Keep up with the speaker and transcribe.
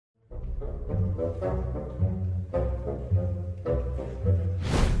Alright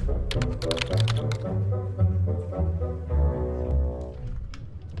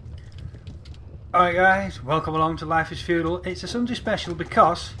guys, welcome along to Life is Feudal. It's a Sunday special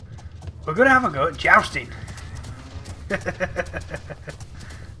because we're going to have a go at jousting.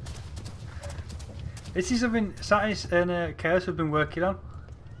 This is something Satis and Chaos have been working on.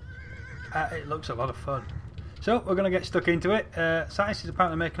 It looks a lot of fun. So we're going to get stuck into it. Satis is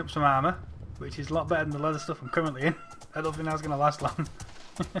apparently making up some armour, which is a lot better than the leather stuff I'm currently in. I don't think that's going to last long.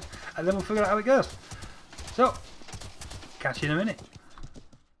 And then we'll figure out how it goes. So, catch you in a minute.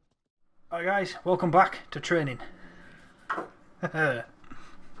 Alright guys, welcome back to training. Alright,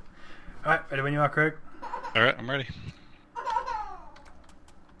 ready when you are, Craig? Alright, I'm ready.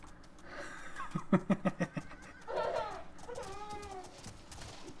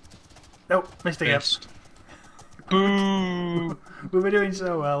 Nope, missed again. Missed. Boo! We were doing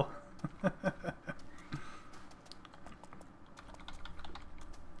so well.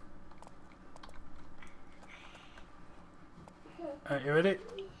 Alright, you ready?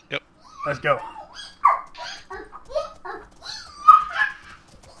 Yep. Let's go.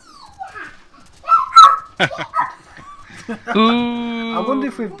 Ooh, I wonder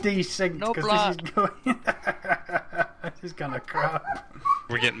if we've desynced no because block. this is going. This is kind of crap.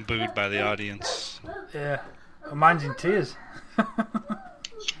 We're getting booed by the audience. Yeah, well, mine's in tears.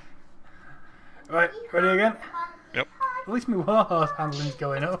 Right, ready again? Yep. At least my warhorse handling's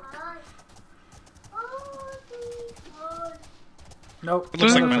going up. Nope. It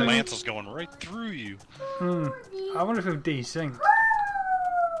looks like my nothing. lance is going right through you. I wonder if we've desynced.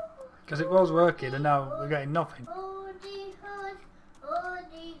 Because it was working and now we're getting nothing.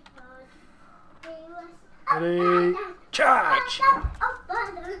 Ready? Charge!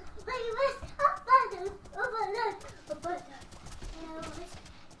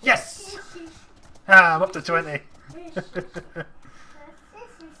 Yes! Ah, I'm up to 20.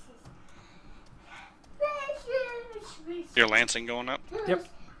 Your lancing going up? Yep.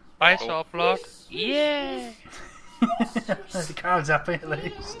 I saw block. Yeah. The card's happy at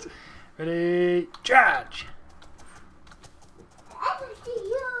least. Ready? Charge!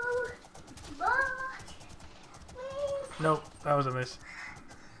 Nope, that was a miss.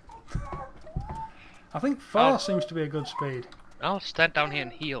 I think 4 seems to be a good speed. I'll stand down here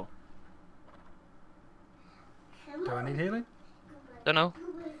and heal. Do I need healing? Don't know.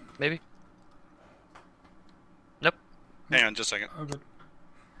 Maybe. Nope. Hang on just a second. Oh, good.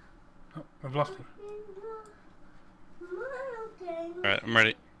 Oh, we've lost him. Alright, I'm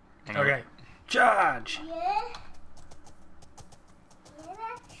ready. Whenever. Okay. Charge!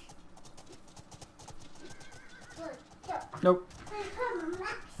 Nope.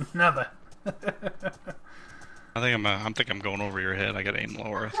 Never. I think I'm going over your head. I gotta aim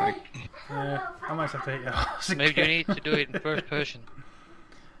lower, I think. Yeah, I might have to hit your horse again. Maybe you need to do it in first person.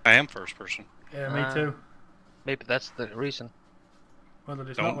 I am first person. Yeah, me too. Maybe that's the reason. Whether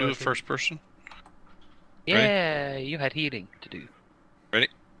it's Don't not do it working. first person. Yeah, you had healing to do. Ready?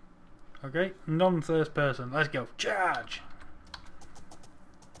 Okay, non-first person. Let's go. Charge!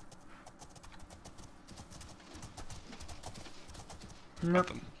 Nope.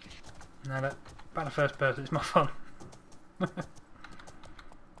 Nothing. Nada. Back to first person. It's more fun.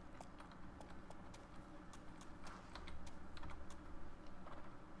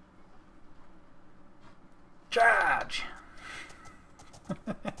 Charge!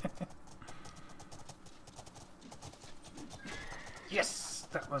 Yes!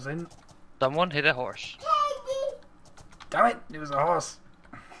 That was in. Someone hit a horse. Damn it! It was a horse.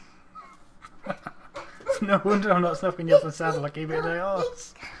 No wonder I'm not stopping you off the saddle. I keep hitting the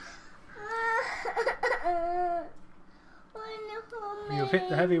horse. You've hit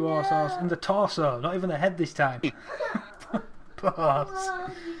the heavy horse in the torso, not even the head this time. Poor horse.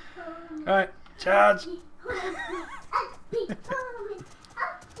 Right, charge.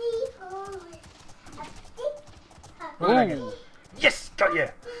 What did I get? Yes, got you.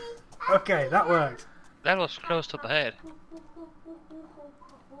 Okay, that worked. That was close to the head.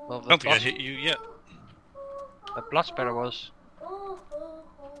 Well, I don't think I hit you yet. the blood spatter was.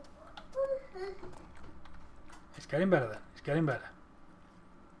 It's getting better then. It's getting better.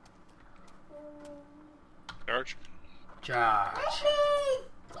 Charge. Charge.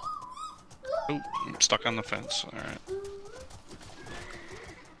 Ooh, I'm stuck on the fence. Alright.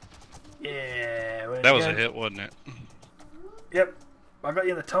 Yeah. That was a hit, wasn't it? Yep. I got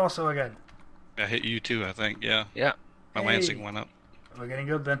you in the torso again. I hit you too, I think. Yeah. Yeah. My Hey. lancing went up. We're getting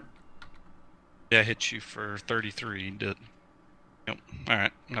good then. Yeah, I hit you for 33. Did. Yep.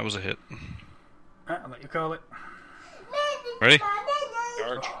 Alright, that was a hit. Right, I'll let you call it. Ready?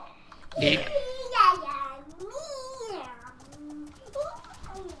 Charge. Heat.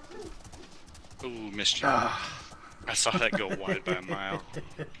 Ooh, missed you. I saw that go wide by a mile.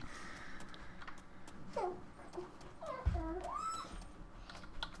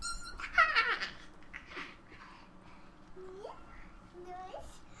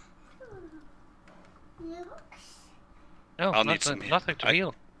 No, I'll need some nothing to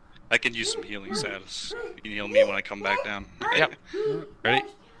heal. I can use some healing status. You can heal me when I come back down. Yep. Ready?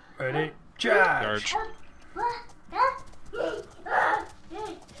 Ready? Charge! Charge.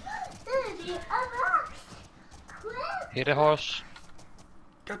 Hit a horse.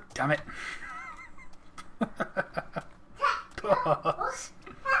 God damn it.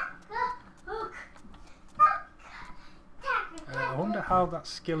 I wonder how that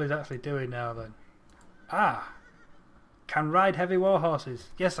skill is actually doing now then. Ah! Can ride heavy war horses.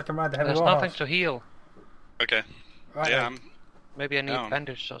 Yes, I can ride the heavy There's war nothing horse. to heal. Okay. Right, Yeah, then. Maybe I need Down.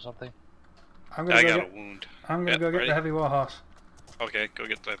 bandage or something. I'm I gonna got go a get, wound. I'm gonna Yeah, go get ready? the heavy war horse. Okay, go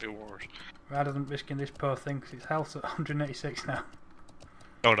get the heavy wars. Rather than risking this poor thing, because its health's at 186 now.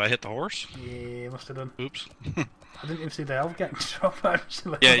 Oh, did I hit the horse? Yeah, must have done. Oops. I didn't even see the health getting dropped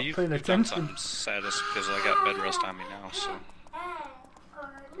actually. Yeah, I'm not you've paying done attention. something saddest because I got bed rest on me now, so.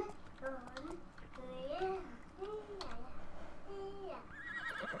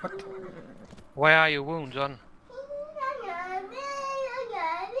 What? Why are your wounds on?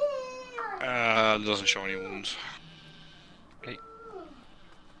 It doesn't show any wounds. Okay.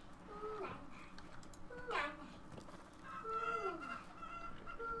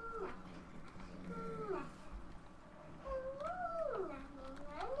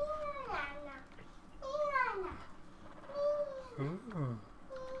 Ooh.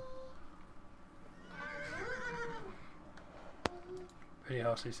 Pretty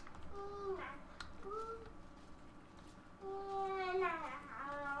horses.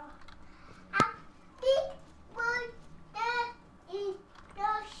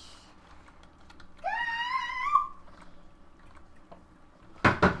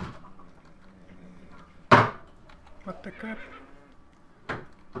 What the crap? I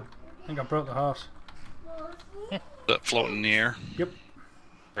think I broke the horse. That floating in the air. Yep.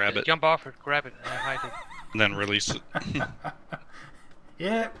 Grab it, Jump off it, grab it, and hide it. and then release it.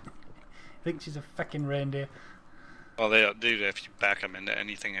 Yeah. I think she's a fucking reindeer. Well, they do that if you back them into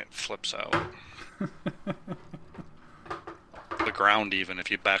anything, it flips out. The ground, even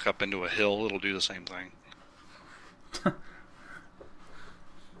if you back up into a hill, it'll do the same thing.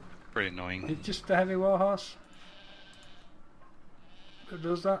 Pretty annoying. It's just the heavy war horse that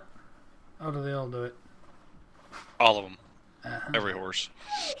does that? Or do they all do it? All of them. Uh-huh. Every horse.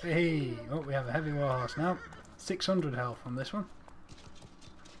 Hey, oh, we have a heavy war horse now. 600 health on this one.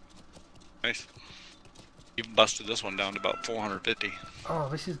 Nice. You've busted this one down to about 450. Oh,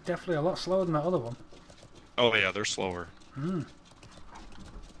 this is definitely a lot slower than that other one. Oh yeah, they're slower. And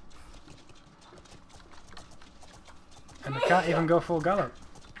they can't even go full gallop.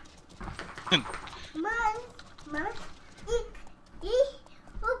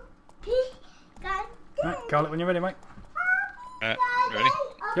 Right, call it when you're ready, Mike. Ready?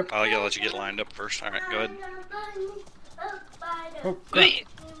 Yep. I'll let you get lined up first. Alright, go ahead. Oh, crap.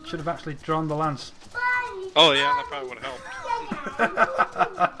 Should have actually drawn the lance. Oh yeah, that probably would have helped.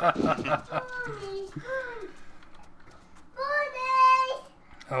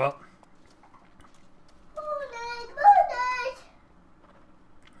 Oh well.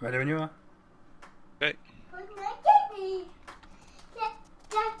 Ready when you are. Okay.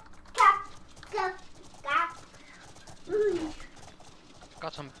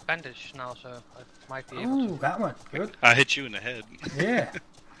 Got some bandage now, so I might be able Ooh, to. that one. Good. I hit you in the head. Yeah.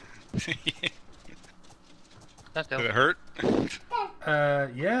 That's Did still. it hurt?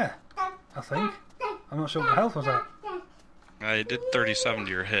 Yeah. I think. I'm not sure what the health was at. I did 37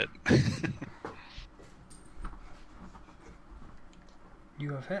 to your head.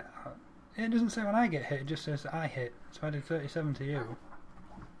 You have hit. It doesn't say when I get hit, it just says that I hit. So I did 37 to you.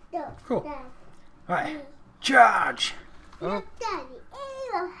 Cool. Right. Charge! Oh,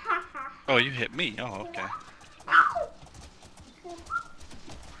 Oh, you hit me. Oh, okay.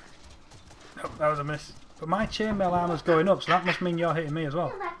 Nope, that was a miss. But my chainmail armor's going up, so that must mean you're hitting me as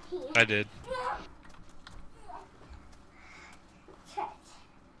well. I did.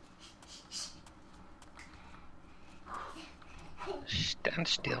 stand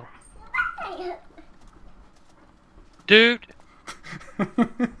still. Dude!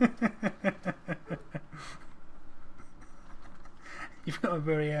 You've got a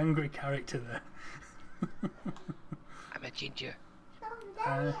very angry character there. I'm a ginger.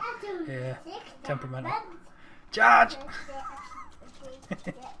 Yeah, temperamental. Charge!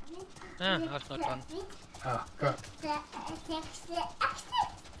 That's not done. Oh, crap.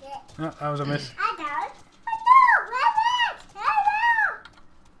 No, that was a miss.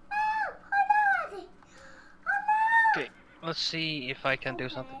 Okay, let's see if I can do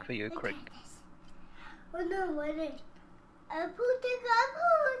something for you quick.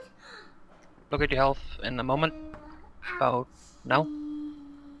 Look at your health in a moment. About now?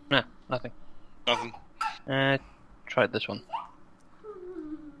 No, nothing. Nothing. Try this one.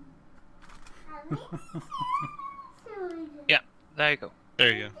 Yeah, there you go.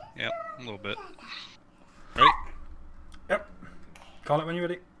 There you go. Yep, a little bit. Right? Yep. Call it when you're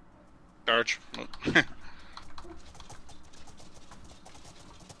ready. Charge.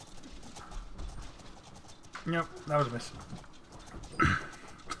 Yep, that was a miss.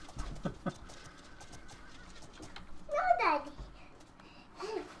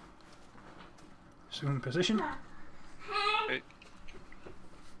 Assume position. Right.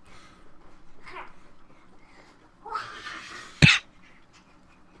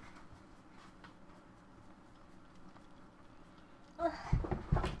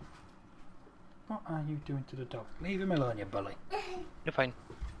 What are you doing to the dog? Leave him alone, you bully. You're fine.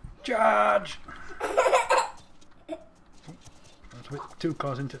 Charge! That's with 2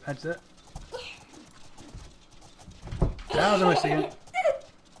 claws into the edge there. That was a miss again.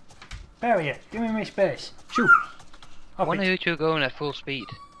 There you, give me my space. Shoot! Off One of it. you two going at full speed.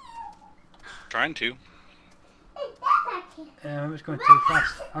 Trying to. I'm just going too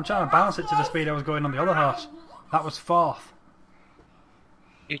fast. I'm trying to balance it to the speed I was going on the other horse. That was 4th.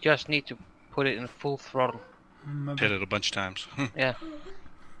 You just need to put it in full throttle. Maybe. Hit it a bunch of times. Yeah.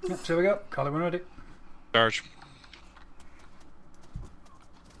 Yep, so we go. Call it when ready. Charge.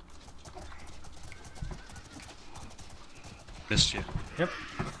 Missed you. Yep.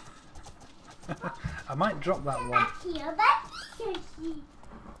 I might drop that one.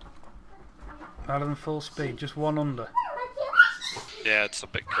 Rather than full speed, just one under. Yeah, it's a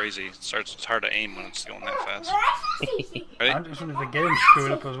bit crazy. It's hard to aim when it's going that fast. Ready? I'm just wondering if the game's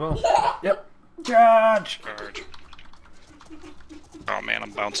screwing up as well. Yep. Charge! Charge. Oh man,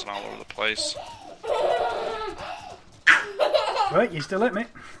 I'm bouncing all over the place. Right, you still hit me.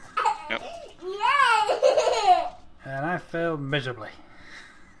 Yep. And I failed miserably.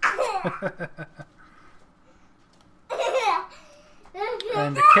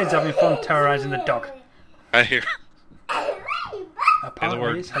 And the kid's having fun terrorising the dog. I hear.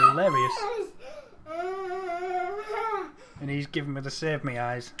 Apparently it's hilarious. And he's giving me the save me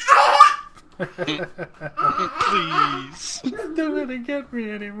eyes. Please. Don't let her get me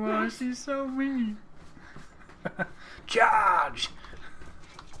anymore, she's so mean. Charge!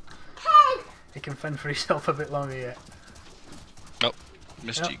 He can fend for himself a bit longer yet. Nope.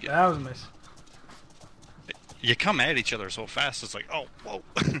 Missed Yep, you again. that was a miss. You come at each other so fast, it's like, oh, whoa.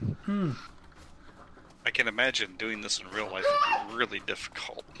 I can imagine doing this in real life would be really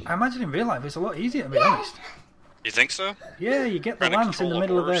difficult. I imagine in real life it's a lot easier, to be honest. You think so? Yeah, you get the Trying to lance in the control a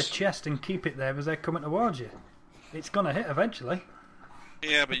middle of their horse. chest and keep it there as they're coming towards you. It's gonna hit eventually.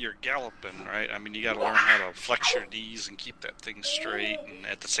 Yeah, but you're galloping, right? I mean, you gotta learn how to flex your knees and keep that thing straight, and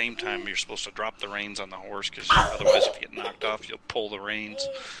at the same time, you're supposed to drop the reins on the horse, because otherwise, if you get knocked off, you'll pull the reins.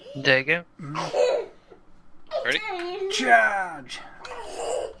 There you go. Ready? Charge!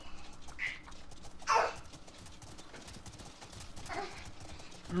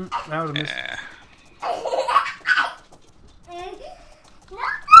 That was a miss. Yeah.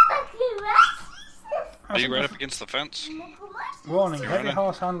 Are you right up against the fence? Warning, heavy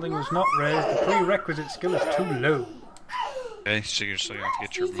horse handling was not raised. The prerequisite skill is too low. Okay, so you're still going to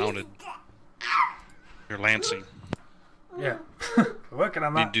get your mounted, your lancing. Yeah. We're working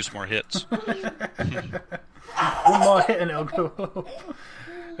on Need to that. do some more hits. One more hit and it'll go up.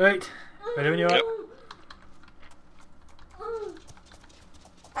 Right. Ready when you're Yep. up?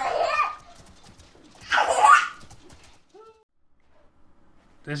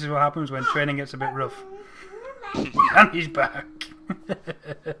 This is what happens when training gets a bit rough. And he's back.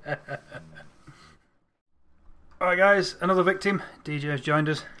 Alright guys, another victim. DJ has joined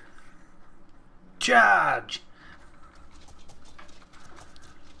us. Charge!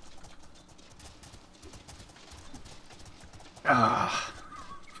 Ah.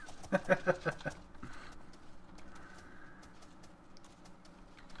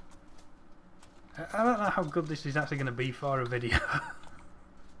 I don't know how good this is actually going to be for a video.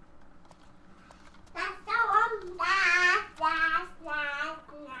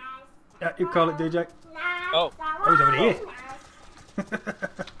 Yeah, you call it, DJ. Oh, Oh, he's over here.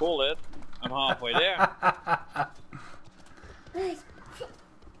 pull it. I'm halfway there.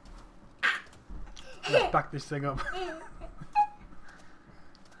 Let's back this thing up.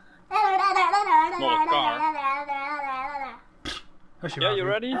 not a car. Hush your Yeah, mouth, you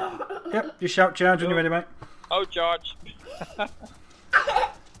ready? Yep, just shout charge when you're ready, mate. Oh, charge.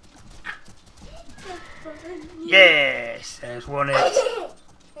 Yes, there's one hit.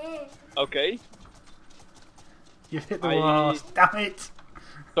 Okay. You've hit the horse, damn it!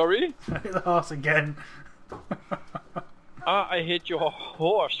 Sorry? I hit the horse again. I hit your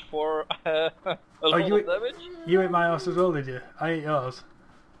horse for a lot you of damage. You hit my horse as well, did you? I hit yours.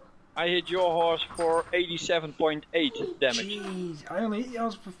 I hit your horse for 87.8 damage. Jeez, I only hit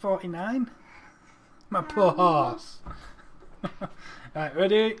yours for 49. My poor horse. Right,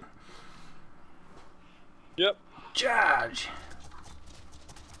 ready? Yep. Charge!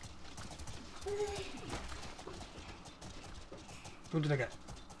 Who did I get?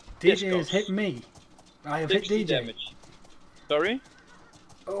 DJ has hit me. I have hit 60 DJ. damage. Sorry?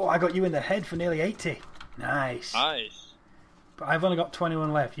 Oh, I got you in the head for nearly 80. Nice. Nice. But I've only got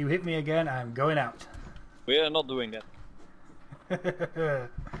 21 left. You hit me again, I'm going out. We are not doing that.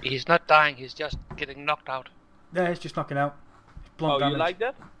 He's not dying, he's just getting knocked out. Yeah, it's just knocking out. It's blunt Oh, damage. you like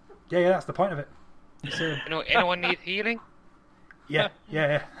that? Yeah, that's the point of it. Anyone need healing? Yeah.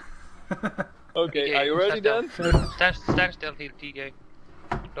 Okay, are you ready then? Stand still, DJ.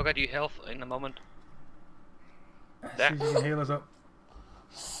 Look at your health in a moment. See if you can heal us up.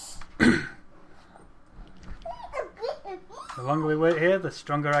 The longer we wait here, the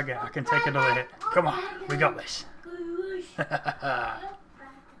stronger I get. I can take another hit. Come on, we got this.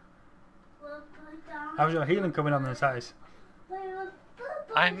 How's your healing coming on then, Satis?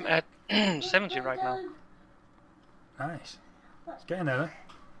 I'm at 70 right now. Nice. It's getting there,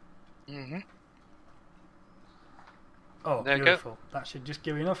 Mhm. Oh, There you beautiful. That should just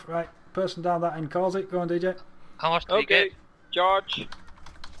give you enough. Right, person down that end calls it. Go on, DJ. How much do we Okay, get? charge.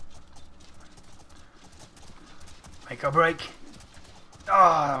 Make or break. Oh,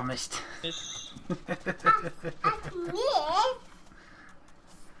 I missed. Yes.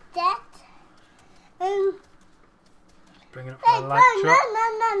 Bring it up for a light trot.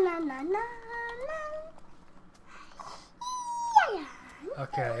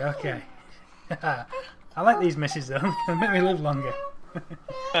 Okay. I like these misses though. They make me live longer.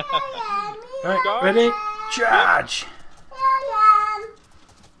 Right, ready? Charge!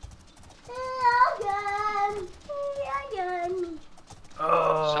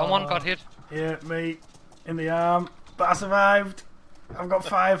 Oh, Someone got hit. Yeah, me in the arm, but I survived. I've got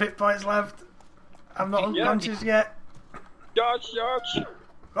 5 hit points left. I'm not unconscious yet. Charge.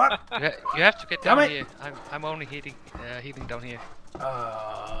 What? You have to get Damn down it. here. I'm only healing down here.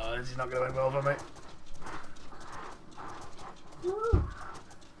 Oh, this is not going to end well for me.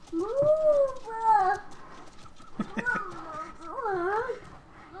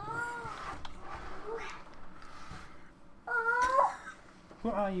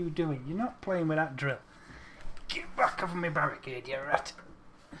 What are you doing? You're not playing with that drill. Get back off my barricade, you rat.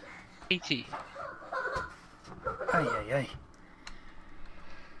 80. Ay.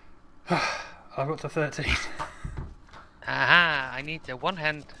 I've got to 13. Aha! I need a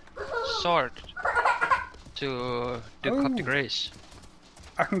one-hand sword to cut the grace.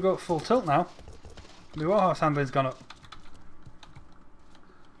 I can go full tilt now. The warhorse handling's gone up.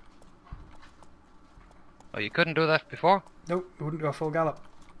 Oh, you couldn't do that before? Nope, it wouldn't go full gallop.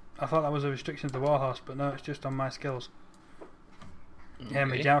 I thought that was a restriction to the warhorse, but no, it's just on my skills. Yeah,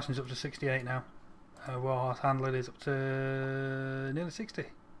 my jousting's up to 68 now. Warhorse handling is up to nearly 60.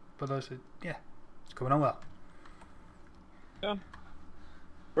 But those, yeah, it's coming on well. Yeah.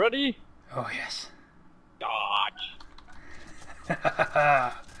 Ready? Oh yes. Charge.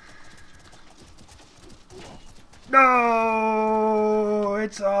 No,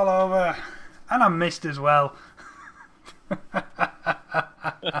 it's all over, and I missed as well.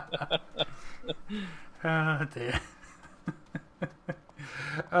 Oh dear.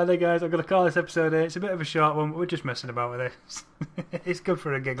 Alright guys, I'm going to call this episode here. It's a bit of a short one, but we're just messing about with this. It's good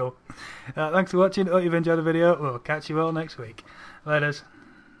for a giggle. Thanks for watching. Hope you've enjoyed the video. We'll catch you all next week. Laters.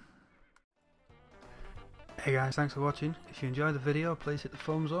 Hey guys, thanks for watching. If you enjoyed the video, please hit the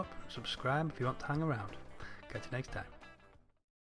thumbs up, subscribe if you want to hang around. Catch you next time.